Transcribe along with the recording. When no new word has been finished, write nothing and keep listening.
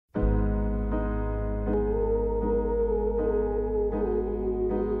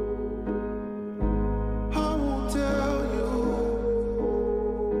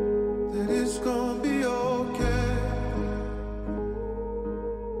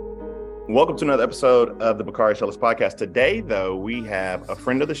Welcome to another episode of the Bakari Shellis podcast. Today, though, we have a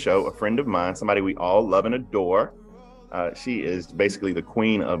friend of the show, a friend of mine, somebody we all love and adore. She is basically the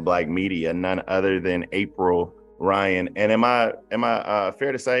queen of Black media, none other than April Ryan. And am I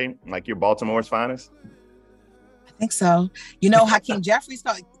fair to say, like, you're Baltimore's finest? I think so. You know, Hakeem Jeffries,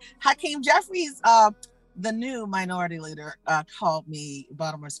 the new minority leader, called me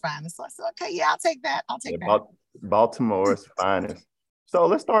Baltimore's finest. So I said, okay, yeah, I'll take that. Baltimore's finest. So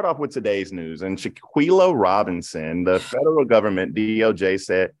let's start off with today's news. And Shaquilla Robinson, the federal government, DOJ,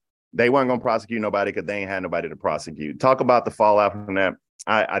 said they weren't going to prosecute nobody because they ain't had nobody to prosecute. Talk about the fallout from that.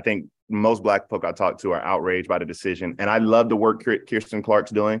 I think most Black folk I talk to are outraged by the decision. And I love the work Kirsten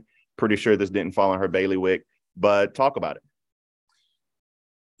Clark's doing. Pretty sure this didn't fall on her bailiwick, but talk about it.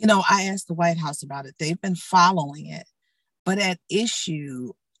 You know, I asked the White House about it. They've been following it. But at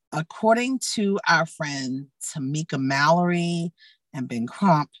issue, according to our friend Tamika Mallory and Ben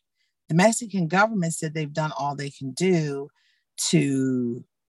Crump, the Mexican government said they've done all they can do to,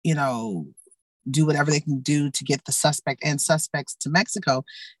 do whatever they can do to get the suspects to Mexico,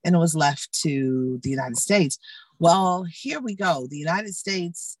 and it was left to the United States. Well, here we go. The United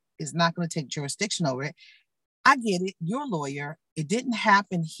States is not going to take jurisdiction over it. I get it. You're a lawyer. It didn't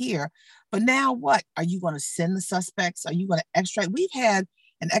happen here. But now what? Are you going to send the suspects? Are you going to extradite? We've had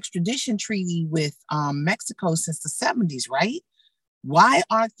an extradition treaty with Mexico since the 70s, right? Why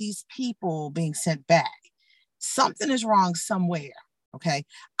aren't these people being sent back? Something is wrong somewhere, okay?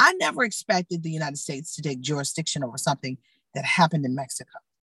 I never expected the United States to take jurisdiction over something that happened in Mexico,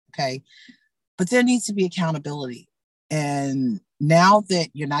 okay? But there needs to be accountability. And now that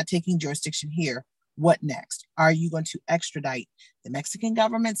you're not taking jurisdiction here, what next? Are you going to extradite? The Mexican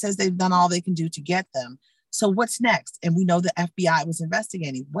government says they've done all they can do to get them. So what's next? And we know the FBI was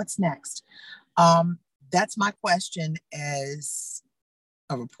investigating. What's next? That's my question as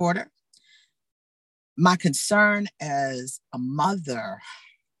a reporter. My concern as a mother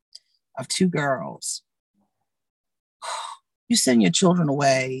of two girls. You send your children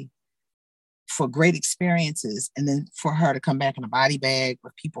away for great experiences, and then for her to come back in a body bag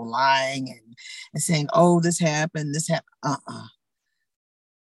with people lying and saying, oh, this happened.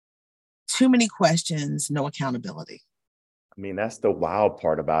 Too many questions, no accountability. I mean, that's the wild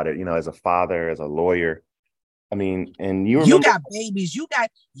part about it, as a father, as a lawyer. I mean, and you got babies, you got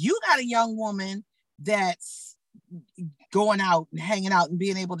a young woman that's going out and hanging out and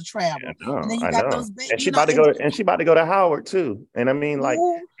being able to travel. Yeah, and then you got those babies. And she about to go to Howard too. And I mean, like,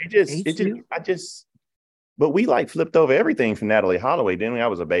 but we like flipped over everything for Natalie Holloway, didn't we? I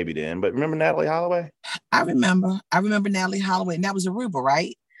was a baby then, but remember Natalie Holloway? I remember Natalie Holloway, and that was Aruba,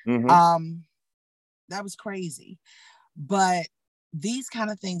 right? Mm-hmm. That was crazy. But these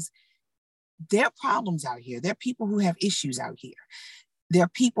kind of things, there are problems out here. There are people who have issues out here. There are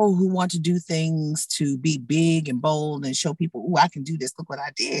people who want to do things to be big and bold and show people, oh, I can do this. Look what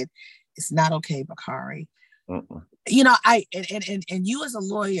I did. It's not okay, Bakari. Uh-uh. And you as a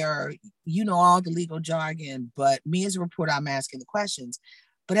lawyer, you know all the legal jargon, but me as a reporter, I'm asking the questions.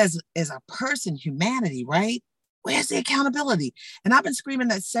 But as a person, humanity, right? Where's the accountability? And I've been screaming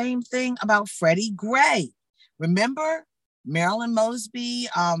that same thing about Freddie Gray. Remember? Marilyn Mosby,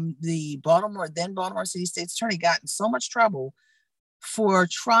 the Baltimore City State's attorney, got in so much trouble for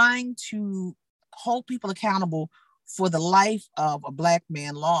trying to hold people accountable for the life of a Black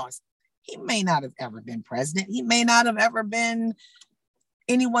man lost. He may not have ever been president. He may not have ever been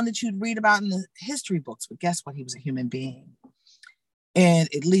anyone that you'd read about in the history books, but guess what? He was a human being. And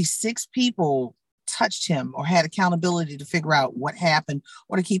at least 6 people touched him or had accountability to figure out what happened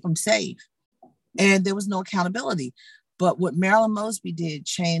or to keep him safe. And there was no accountability. But what Marilyn Mosby did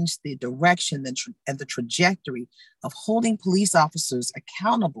changed the direction and the trajectory of holding police officers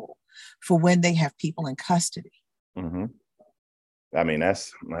accountable for when they have people in custody. Mm-hmm. I mean,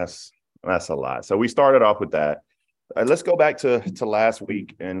 that's a lot. So we started off with that. Let's go back to last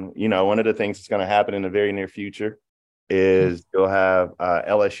week. And, one of the things that's going to happen in the very near future is you'll have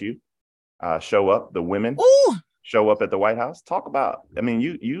LSU show up, the women show up at the White House. Talk about, I mean,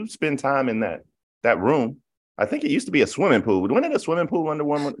 you spend time in that room. I think it used to be a swimming pool. Wasn't it a swimming pool under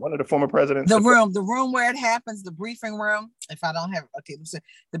one of the former presidents? The room where it happens, the briefing room. If I don't have, okay,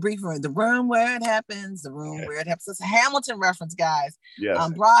 the briefing room, the room where it happens, the room where it happens. It's a Hamilton reference, guys. Yes.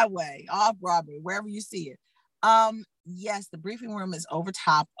 On Broadway, off Broadway, wherever you see it. Yes, the briefing room is over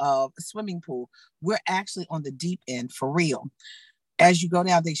top of a swimming pool. We're actually on the deep end for real. As you go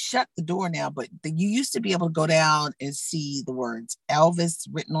down, they shut the door now, but you used to be able to go down and see the words Elvis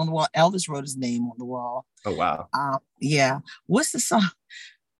written on the wall. Elvis wrote his name on the wall. Oh, wow. Yeah. What's the song?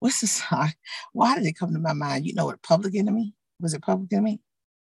 Why did it come to my mind? You know what? Public Enemy? Was it Public Enemy?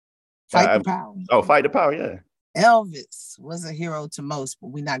 Fight the Power. Oh, Fight the Power, yeah. Elvis was a hero to most, but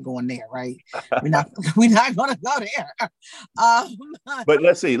we're not going there, right? We're not going to go there. But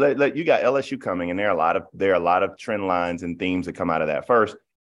let's see. You got LSU coming, and there are a lot of trend lines and themes that come out of that. First,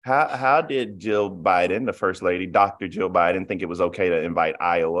 how did Jill Biden, the first lady, Dr. Jill Biden, think it was okay to invite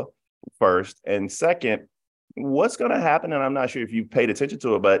Iowa first? And second, what's going to happen? And I'm not sure if you paid attention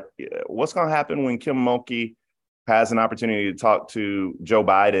to it, but what's going to happen when Kim Mulkey has an opportunity to talk to Joe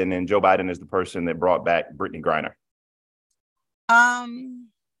Biden, and Joe Biden is the person that brought back Brittany Griner?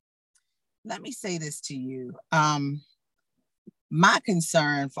 Let me say this to you. My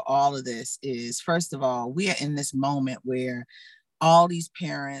concern for all of this is, first of all, we are in this moment where all these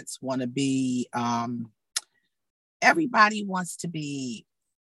parents want to be, everybody wants to be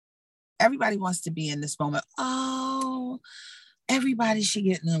in this moment. Oh, everybody should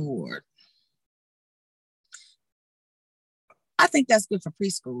get an award. I think that's good for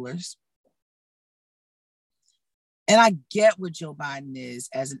preschoolers. And I get what Joe Biden is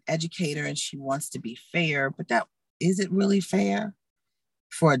as an educator, and she wants to be fair, but is it really fair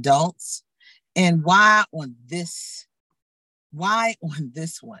for adults? And why on this one?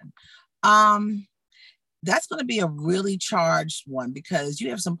 That's going to be a really charged one, because you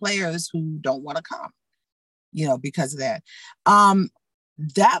have some players who don't want to come, because of that. And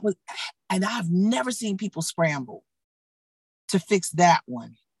I've never seen people scramble to fix that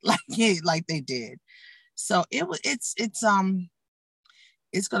one like they did. So it's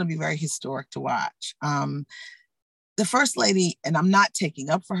going to be very historic to watch. The first lady, and I'm not taking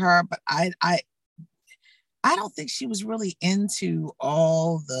up for her, but I don't think she was really into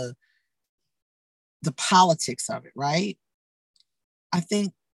all the politics of it, right? I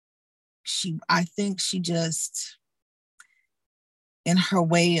think she just, in her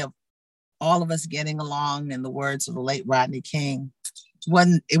way of all of us getting along, in the words of the late Rodney King,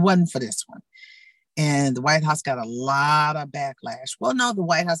 it wasn't for this one. And the White House got a lot of backlash. Well, no, the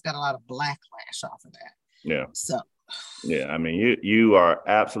White House got a lot of backlash off of that. Yeah. So. Yeah, I mean, you are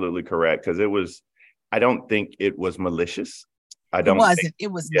absolutely correct, because I don't think it was malicious. It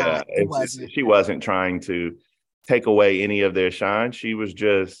wasn't. She wasn't trying to take away any of their shine. She was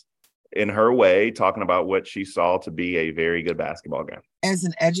just, in her way, talking about what she saw to be a very good basketball game. As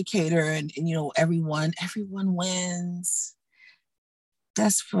an educator, and everyone wins.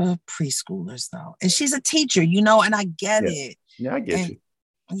 That's for preschoolers, though. And she's a teacher, and I get it. Yeah, I get you.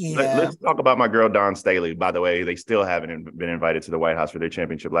 Yeah. Let's talk about my girl, Dawn Staley. By the way, they still haven't been invited to the White House for their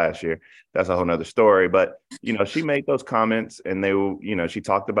championship last year. That's a whole nother story. But, she made those comments, and she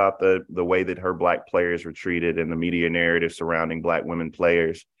talked about the way that her Black players were treated and the media narrative surrounding Black women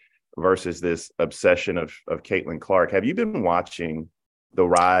players versus this obsession of Caitlin Clark. Have you been watching the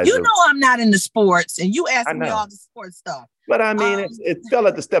rise? I'm not into sports, and you asking me all the sports stuff. But I mean, it fell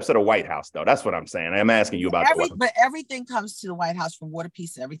at the steps of the White House, though. That's what I'm saying. I'm asking you about but everything comes to the White House, from War and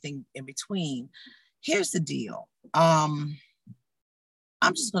Peace and everything in between. Here's the deal. I'm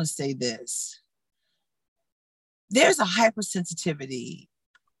just going to say this. There's a hypersensitivity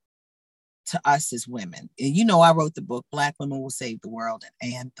to us as women. And I wrote the book, Black Women Will Save the World,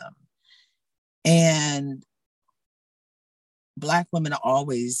 and Anthem. And Black women are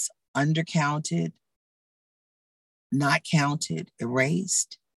always undercounted, not counted,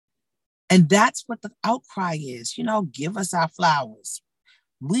 erased. And that's what the outcry is. Give us our flowers.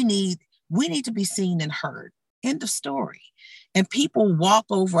 We need to be seen and heard. End of story. And people walk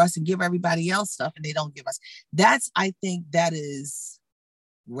over us and give everybody else stuff, and they don't give us. I think that is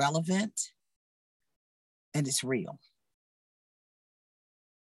relevant, and it's real.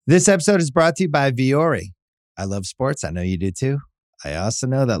 This episode is brought to you by Viore. I love sports. I know you do too. I also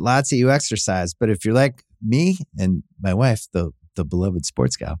know that lots of you exercise, but if you're like me and my wife, the beloved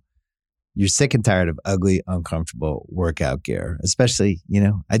sports gal, you're sick and tired of ugly, uncomfortable workout gear. Especially,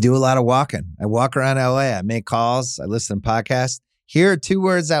 I do a lot of walking. I walk around LA. I make calls. I listen to podcasts. Here are 2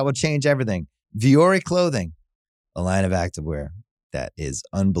 words that will change everything. Viore Clothing, a line of activewear that is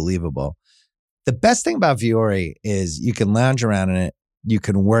unbelievable. The best thing about Viore is you can lounge around in it. You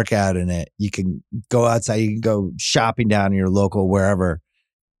can work out in it. You can go outside. You can go shopping down in your local wherever.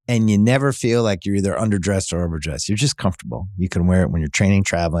 And you never feel like you're either underdressed or overdressed. You're just comfortable. You can wear it when you're training,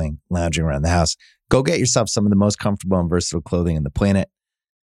 traveling, lounging around the house. Go get yourself some of the most comfortable and versatile clothing on the planet.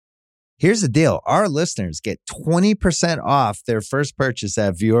 Here's the deal. Our listeners get 20% off their first purchase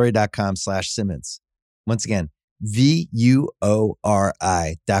at Viore.com/Simmons. Once again,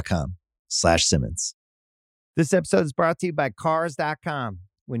 VUORI.com/Simmons. This episode is brought to you by Cars.com.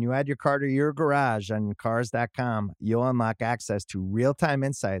 When you add your car to your garage on Cars.com, you'll unlock access to real-time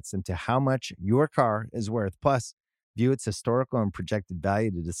insights into how much your car is worth. Plus, view its historical and projected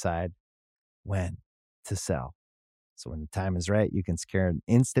value to decide when to sell. So when the time is right, you can secure an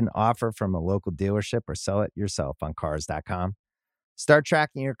instant offer from a local dealership or sell it yourself on Cars.com. Start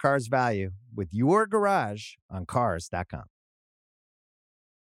tracking your car's value with your garage on Cars.com.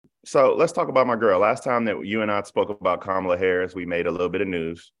 So let's talk about my girl. Last time that you and I spoke about Kamala Harris, we made a little bit of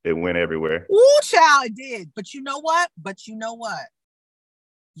news. It went everywhere. Ooh, child, it did. But you know what?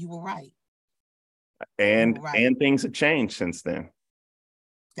 You were right. And things have changed since then.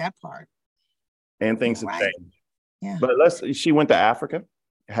 That part. And things have changed. Yeah. But she went to Africa,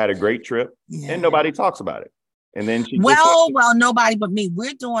 had a great trip, and nobody talks about it. And then well, nobody but me.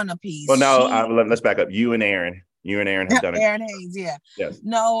 We're doing a piece. Well, no, let's back up. You and Aaron have done it. Aaron Hayes, yeah. Yes.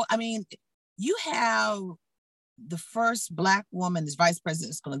 No, I mean, you have the first Black woman as vice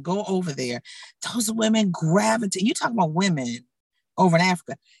president is going to go over there. Those women gravitate. You talk about women over in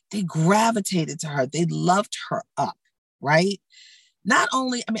Africa. They gravitated to her. They loved her up, right? Not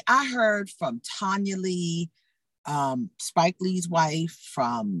only, I mean, I heard from Tanya Lee, Spike Lee's wife,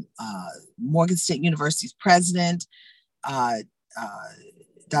 from Morgan State University's president,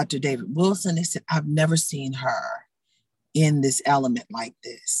 Dr. David Wilson. They said, I've never seen her in this element like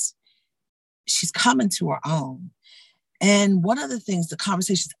this. She's coming to her own. And one of the things, the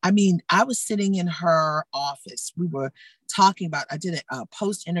conversations, I mean, I was sitting in her office. We were talking about, I did a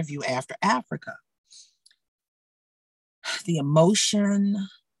post interview after Africa. The emotion,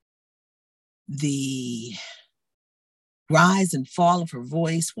 the rise and fall of her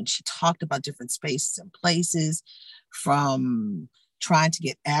voice when she talked about different spaces and places, from trying to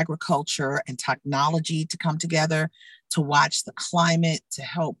get agriculture and technology to come together, to watch the climate, to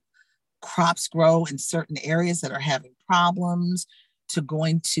help crops grow in certain areas that are having problems, to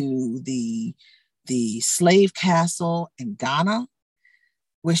going to the slave castle in Ghana,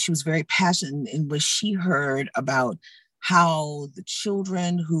 where she was very passionate and where she heard about how the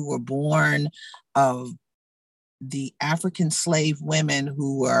children who were born of the African slave women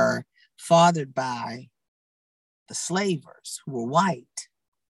who were fathered by the slavers who were white,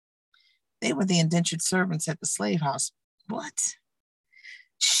 they were the indentured servants at the slave house. What?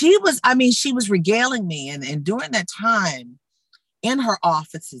 She was regaling me. And during that time, in her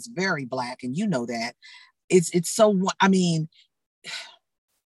office is very Black, and you know that. It's so, I mean,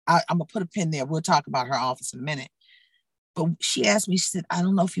 I'm going to put a pin there. We'll talk about her office in a minute. But she asked me, she said, I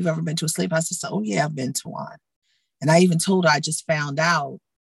don't know if you've ever been to a slave house. I said, oh yeah, I've been to one. And I even told her I just found out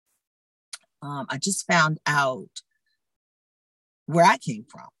where I came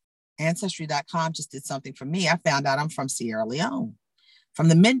from. Ancestry.com just did something for me. I found out I'm from Sierra Leone, from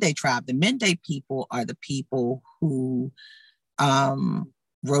the Mende tribe. The Mende people are the people who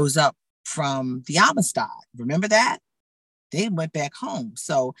rose up from the Amistad. Remember that? They went back home.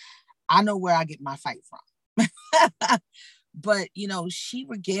 So I know where I get my fight from. But, you know, she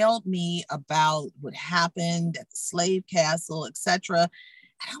regaled me about what happened at the slave castle, etc. And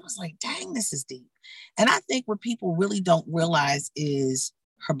I was like, dang, this is deep. And I think what people really don't realize is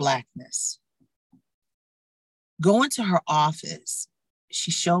her Blackness. Going to her office, she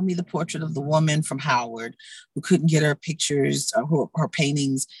showed me the portrait of the woman from Howard who couldn't get her pictures, her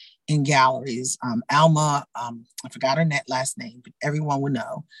paintings in galleries. Alma, I forgot her last name, but everyone would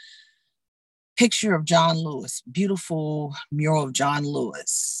know. Picture of John Lewis, beautiful mural of John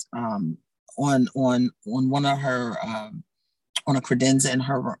Lewis on one of her on a credenza in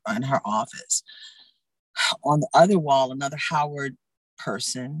her office. On the other wall, another Howard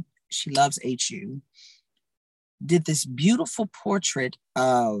person, she loves HU, did this beautiful portrait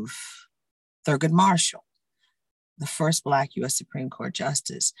of Thurgood Marshall, the first Black U.S. Supreme Court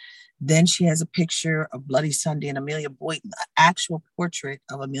Justice. Then she has a picture of Bloody Sunday and Amelia Boynton, an actual portrait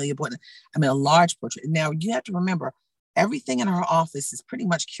of Amelia Boynton. I mean, a large portrait. Now, you have to remember, everything in her office is pretty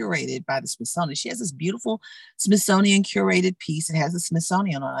much curated by the Smithsonian. She has this beautiful Smithsonian curated piece. It has the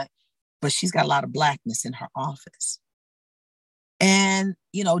Smithsonian on it, but she's got a lot of Blackness in her office. And,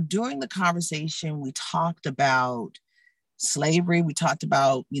 you know, during the conversation, we talked about slavery. We talked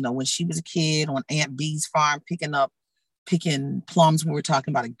about, you know, when she was a kid on Aunt B's farm, picking plums when we were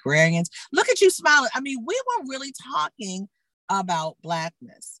talking about agrarians. Look at you smiling. I mean, we were really talking about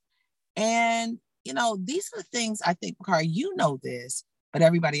Blackness. And, you know, these are the things I think, Bakari, you know this, but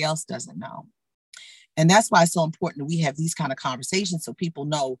everybody else doesn't know. And that's why it's so important that we have these kind of conversations so people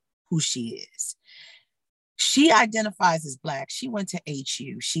know who she is. She identifies as Black. She went to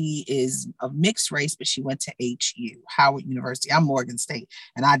HU. She is of mixed race, but she went to HU, Howard University. I'm Morgan State,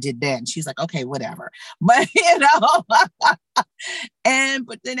 and I did that. And she's like, okay, whatever. But, you know,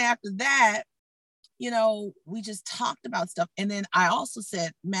 but then after that, you know, we just talked about stuff. And then I also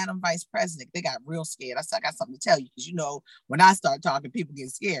said, Madam Vice President, they got real scared. I said, I got something to tell you, because, you know, when I start talking, people get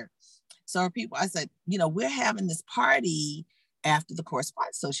scared. So people, I said, we're having this party after the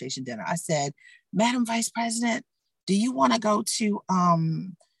Correspondents Association dinner. I said, Madam Vice President, do you want to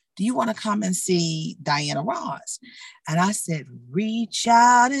come and see Diana Ross? And I said, reach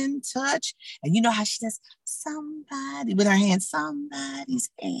out and touch. And you know how she does somebody with her hand, somebody's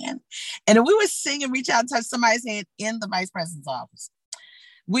hand. And we were singing reach out and touch somebody's hand in the vice president's office.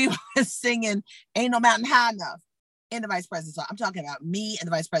 We were singing Ain't No Mountain High Enough in the vice president's office. I'm talking about me and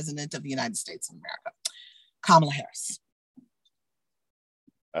the vice president of the United States of America, Kamala Harris.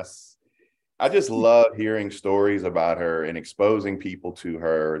 I just love hearing stories about her and exposing people to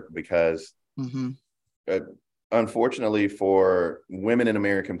her because unfortunately for women in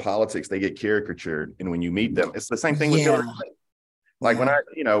American politics, they get caricatured. And when you meet them, it's the same thing with Hillary Clinton. Like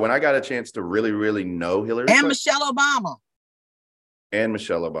when I got a chance to really, really know Hillary and Clinton, Michelle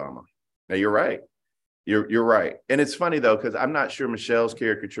Obama. Now you're right. You're right. And it's funny though, because I'm not sure Michelle's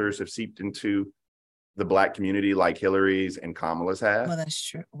caricatures have seeped into the Black community like Hillary's and Kamala's have. Well, that's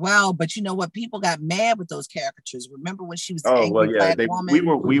true. Well, but you know what? People got mad with those caricatures. Remember when she was the angry Black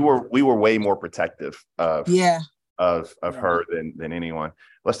woman? We were way more protective of of her than anyone.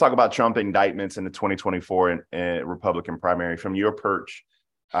 Let's talk about Trump indictments in the 2024 Republican primary. From your perch,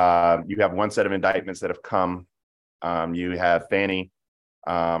 you have one set of indictments that have come. You have Fannie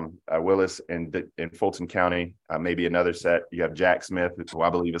Willis in Fulton County, maybe another set. You have Jack Smith, who I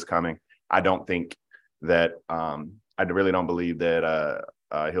believe is coming. I don't think that I really don't believe that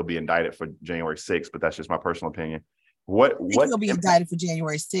he'll be indicted for January 6th, but that's just my personal opinion. I think he'll be indicted for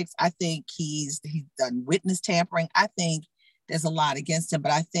January 6th. I think he's done witness tampering. I think there's a lot against him,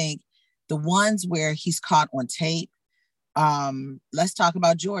 but I think the ones where he's caught on tape, let's talk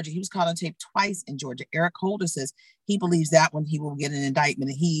about Georgia. He was caught on tape twice in Georgia. Eric Holder says he believes that one he will get an indictment,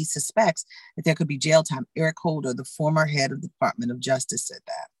 and he suspects that there could be jail time. Eric Holder, the former head of the Department of Justice, said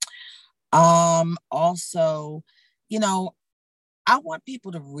that. Also, I want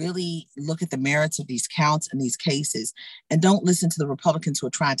people to really look at the merits of these counts and these cases and don't listen to the Republicans who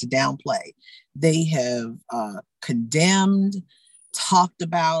are trying to downplay. They have condemned, talked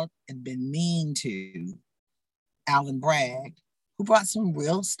about, and been mean to Alvin Bragg, who brought some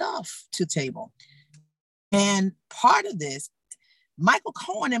real stuff to the table. And part of this, Michael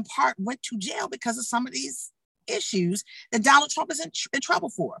Cohen in part went to jail because of some of these issues that Donald Trump is in trouble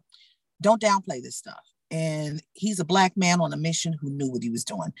for. Don't downplay this stuff. And he's a Black man on a mission who knew what he was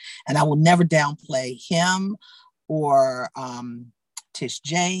doing. And I will never downplay him or Tish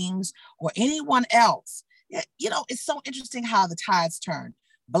James or anyone else. It's so interesting how the tides turn.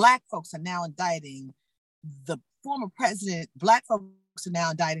 Black folks are now indicting the former president. Black folks are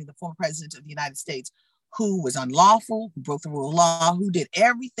now indicting the former president of the United States, who was unlawful, who broke the rule of law, who did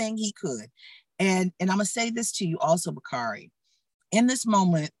everything he could. And I'm going to say this to you also, Bakari. In this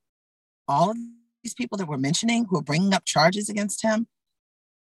moment, all of these people that we're mentioning who are bringing up charges against him,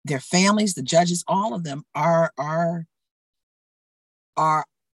 their families, the judges, all of them are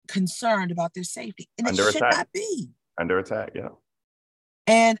concerned about their safety. And it should not be. Under attack, yeah.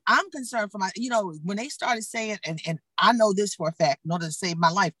 And I'm concerned for when they started saying, and I know this for a fact, in order to save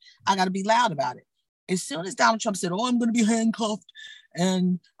my life, I got to be loud about it. As soon as Donald Trump said, I'm going to be handcuffed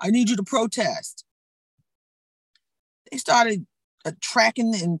and I need you to protest, they started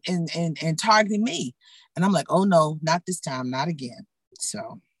tracking and targeting me. And I'm like, oh no, not this time, not again.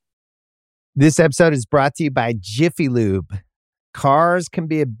 So this episode is brought to you by Jiffy Lube. Cars can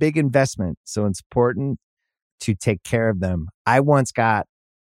be a big investment, so it's important to take care of them. I once got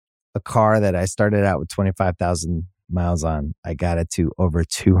a car that I started out with 25,000 miles on. I got it to over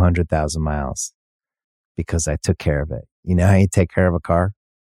 200,000 miles because I took care of it. You know how you take care of a car?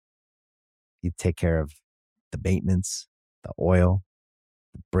 You take care of the maintenance, the oil,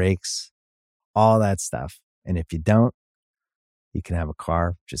 the brakes, all that stuff. And if you don't, you can have a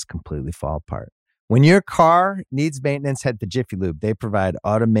car just completely fall apart. When your car needs maintenance, head to Jiffy Lube. They provide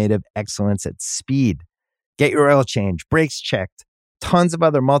automotive excellence at speed. Get your oil change, brakes checked, tons of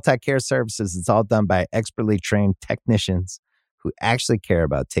other multi-care services. It's all done by expertly trained technicians who actually care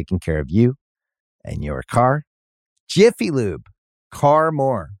about taking care of you and your car. Jiffy Lube, car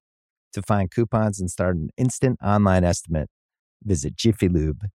more. To find coupons and start an instant online estimate, visit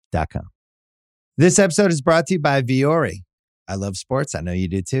jiffylube.com. This episode is brought to you by Viore. I love sports. I know you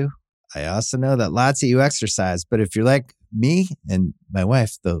do too. I also know that lots of you exercise, but if you're like me and my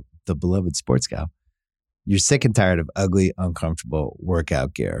wife, the beloved sports gal, you're sick and tired of ugly, uncomfortable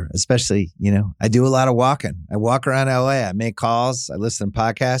workout gear. Especially, I do a lot of walking. I walk around LA. I make calls. I listen to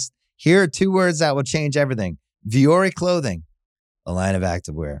podcasts. Here are 2 words that will change everything. Viore Clothing, a line of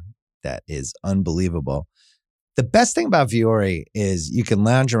activewear that is unbelievable. The best thing about Viore is you can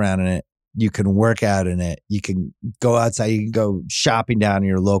lounge around in it You can work out in it. You can go outside. You can go shopping down in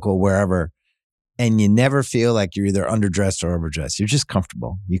your local wherever. And you never feel like you're either underdressed or overdressed. You're just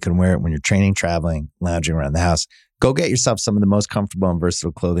comfortable. You can wear it when you're training, traveling, lounging around the house. Go get yourself some of the most comfortable and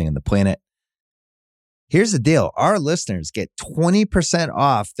versatile clothing on the planet. Here's the deal. Our listeners get 20%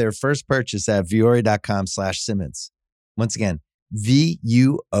 off their first purchase at vuori.com/Simmons. Once again,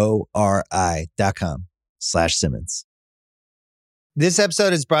 vuori.com/Simmons. This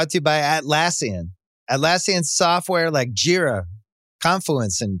episode is brought to you by Atlassian. Atlassian software like Jira,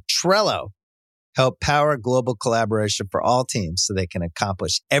 Confluence, and Trello help power global collaboration for all teams so they can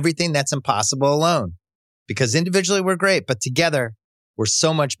accomplish everything that's impossible alone. Because individually we're great, but together we're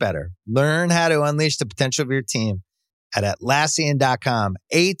so much better. Learn how to unleash the potential of your team at Atlassian.com.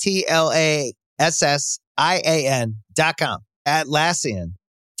 Atlassian.com. Atlassian.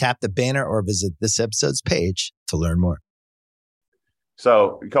 Tap the banner or visit this episode's page to learn more.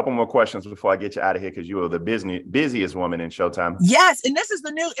 So a couple more questions before I get you out of here, because you are the busiest woman in Showtime. Yes, and this is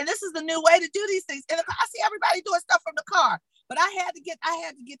the new way to do these things. And I see everybody doing stuff from the car, but I had to get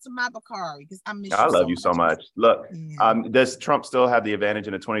to my Bakari because I miss you. I love you so much. Look, yeah. Does Trump still have the advantage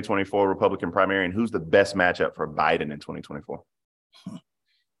in the 2024 Republican primary? And who's the best matchup for Biden in 2024?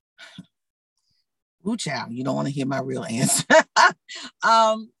 Ooh, child, you don't want to hear my real answer.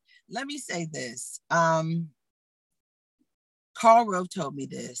 Let me say this. Karl Rove told me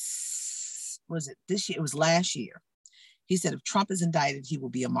this. Was it this year? It was last year. He said, if Trump is indicted, he will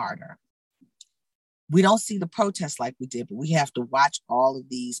be a martyr. We don't see the protests like we did, but we have to watch all of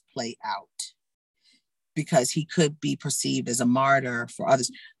these play out because he could be perceived as a martyr for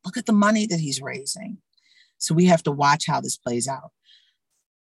others. Look at the money that he's raising. So we have to watch how this plays out.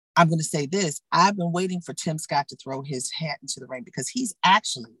 I'm going to say this. I've been waiting for Tim Scott to throw his hat into the ring because he's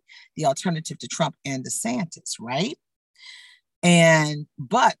actually the alternative to Trump and DeSantis, right?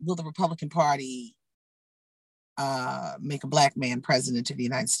 But will the Republican Party make a black man president of the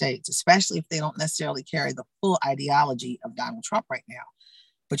United States, especially if they don't necessarily carry the full ideology of Donald Trump right now?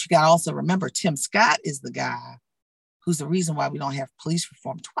 But you got to also remember, Tim Scott is the guy who's the reason why we don't have police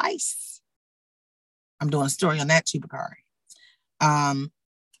reform twice. I'm doing a story on that too, Bakari.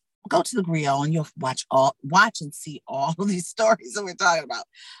 Go to the Griot and you'll watch and see all of these stories that we're talking about.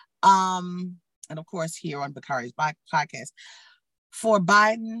 And of course, here on Bakari's podcast. For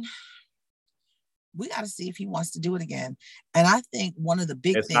Biden, we got to see if he wants to do it again. And I think one of the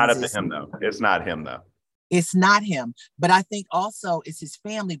big things it's not up to him, though. It's not him, though. It's not him. But I think also it's his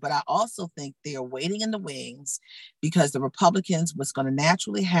family. But I also think they are waiting in the wings because the Republicans, what's going to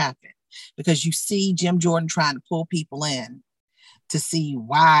naturally happen, because you see Jim Jordan trying to pull people in to see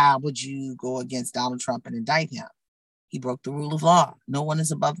why would you go against Donald Trump and indict him? He broke the rule of law. No one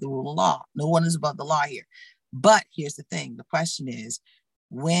is above the rule of law. No one is above the law here. But here's the thing. The question is,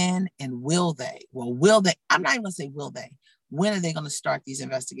 when and will they? Well, will they? I'm not even going to say will they. When are they going to start these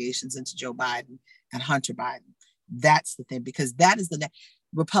investigations into Joe Biden and Hunter Biden? That's the thing, because that is the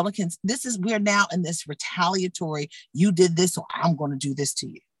Republicans. We're now in this retaliatory, you did this, so I'm going to do this to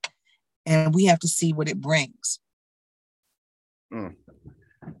you. And we have to see what it brings.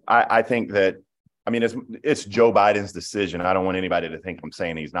 I think that, it's Joe Biden's decision. I don't want anybody to think I'm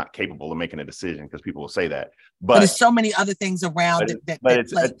saying he's not capable of making a decision, because people will say that. But there's so many other things around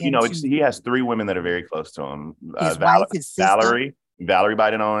he has three women that are very close to him. His wife, his sister. Valerie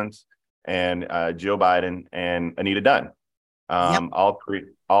Biden Owens, and Jill Biden, and Anita Dunn. Yep.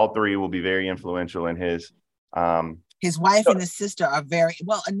 All three will be very influential in his. His wife and his sister are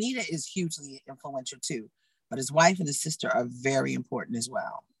Anita is hugely influential too, but his wife and his sister are very important as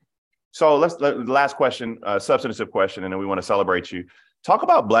well. So the last question, substantive question, and then we want to celebrate you. Talk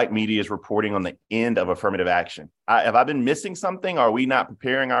about Black media's reporting on the end of affirmative action. Have I been missing something? Are we not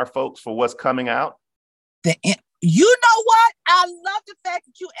preparing our folks for what's coming out? You know what? I love the fact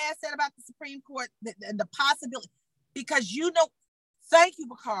that you asked that about the Supreme Court and the possibility, because thank you,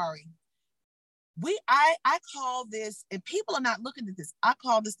 Bakari. I call this, and people are not looking at this, I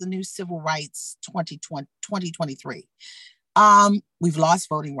call this the new civil rights 2023. We've lost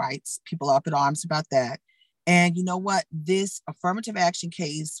voting rights. People are up in arms about that. And you know what? This affirmative action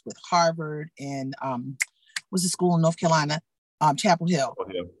case with Harvard and was the school in North Carolina, Chapel Hill.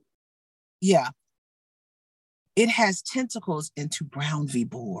 Yeah. It has tentacles into Brown v.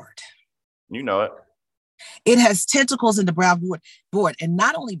 Board. You know it. It has tentacles into Brown v. Board. And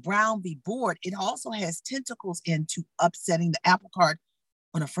not only Brown v. Board, it also has tentacles into upsetting the apple cart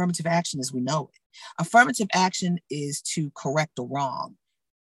on affirmative action as we know it. Affirmative action is to correct a wrong.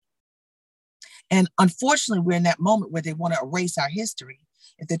 And unfortunately, we're in that moment where they want to erase our history.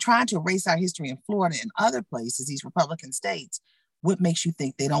 If they're trying to erase our history in Florida and other places, these Republican states, What makes you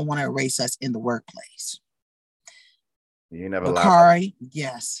think they don't want to erase us in the workplace? You never lie. Bakari,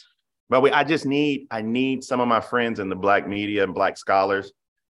 yes. But I need some of my friends in the Black media and Black scholars,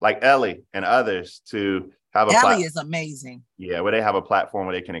 like Ellie and others, to have a Ellie is amazing. Yeah, where they have a platform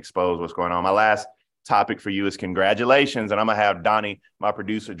where they can expose what's going on. My last topic for you is congratulations. And I'm going to have Donnie, my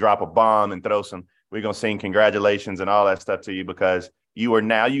producer, drop a bomb and we're going to sing congratulations and all that stuff to you, because you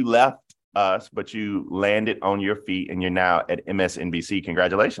left us, but you landed on your feet and you're now at MSNBC.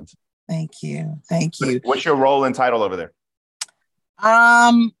 Congratulations. Thank you. Thank you. What's your role and title over there?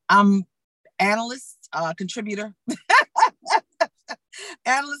 I'm analyst, contributor.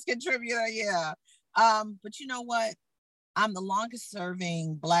 Analyst contributor, yeah. But you know what? I'm the longest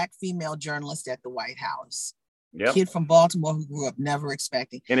serving Black female journalist at the White House. Yep. Kid from Baltimore who grew up never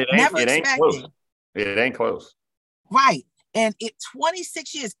expecting. And it ain't close. It ain't close. Right. And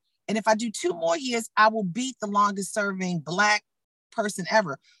 26 years. And if I do 2 more years, I will beat the longest serving Black person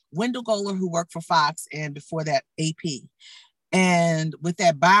ever, Wendell Goler, who worked for Fox and before that AP. And with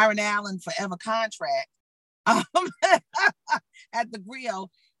that Byron Allen forever contract at the Griot,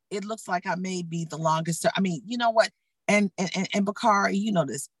 it looks like I may be the longest. I mean, you know what? And Bakari, you know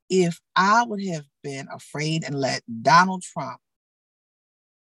this. If I would have been afraid and let Donald Trump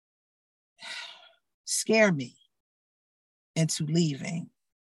scare me into leaving,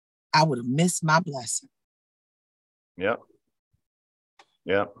 I would have missed my blessing. Yep.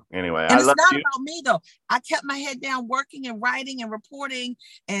 Anyway, and it's not about me though. I kept my head down, working and writing and reporting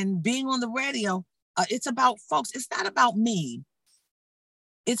and being on the radio. It's about folks. It's not about me.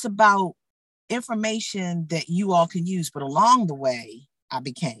 It's about information that you all can use. But along the way, I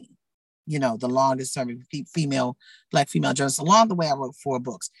became, the longest serving Black female journalist. Along the way, I wrote 4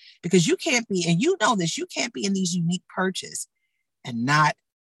 books, because you can't be, and you know this, you can't be in these unique perches and not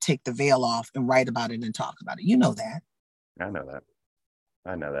take the veil off and write about it and talk about it. You know that. I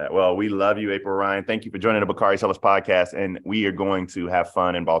know that. Well, we love you, April Ryan. Thank you for joining the Bakari Sellers podcast. And we are going to have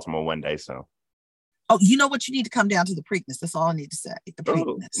fun in Baltimore one day. So. Oh, you know what? You need to come down to the Preakness. That's all I need to say. The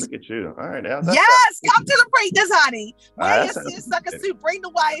Preakness. Look at you. All right. Yes, come to the Preakness, honey. Wear your sucker suit, bring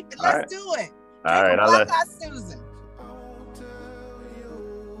the wife, and let's do it. All right. Black Eyed Susan.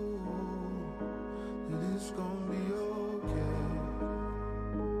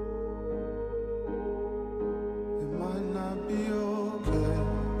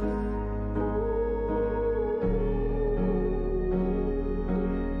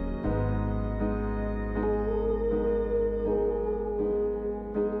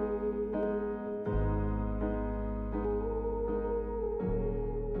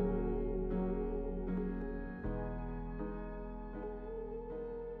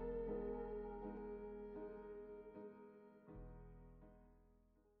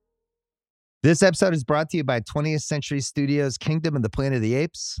 This episode is brought to you by 20th Century Studios' Kingdom of the Planet of the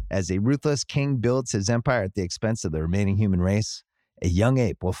Apes. As a ruthless king builds his empire at the expense of the remaining human race, a young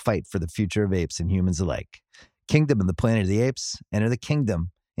ape will fight for the future of apes and humans alike. Kingdom of the Planet of the Apes. Enter the kingdom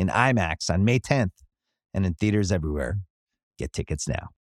in IMAX on May 10th and in theaters everywhere. Get tickets now.